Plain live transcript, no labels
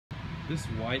This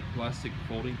white plastic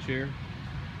folding chair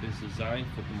is designed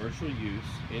for commercial use,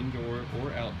 indoor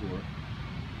or outdoor.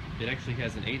 It actually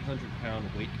has an 800-pound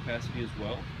weight capacity as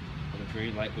well. With a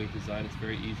very lightweight design, it's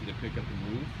very easy to pick up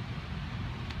and move.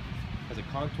 Has a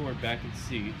contoured back and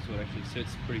seat, so it actually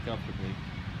sits pretty comfortably,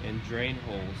 and drain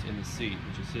holes in the seat,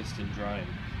 which assist in drying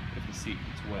if the seat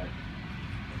gets wet.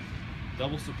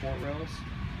 Double support rails,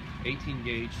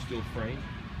 18-gauge steel frame,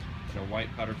 and a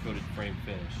white powder-coated frame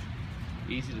finish.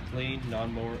 Easy to clean,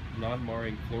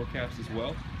 non-marring floor caps as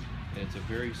well, and it's a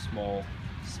very small,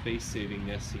 space-saving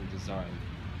nesting design.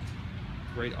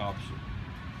 Great option.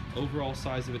 Overall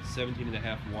size of it is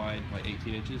 17.5 wide by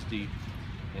 18 inches deep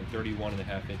and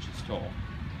 31.5 inches tall,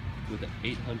 with an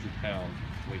 800-pound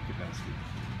weight capacity.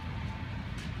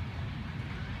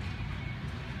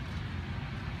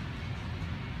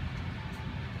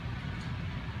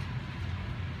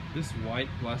 This white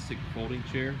plastic folding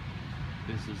chair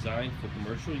is designed for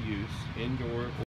commercial use, indoor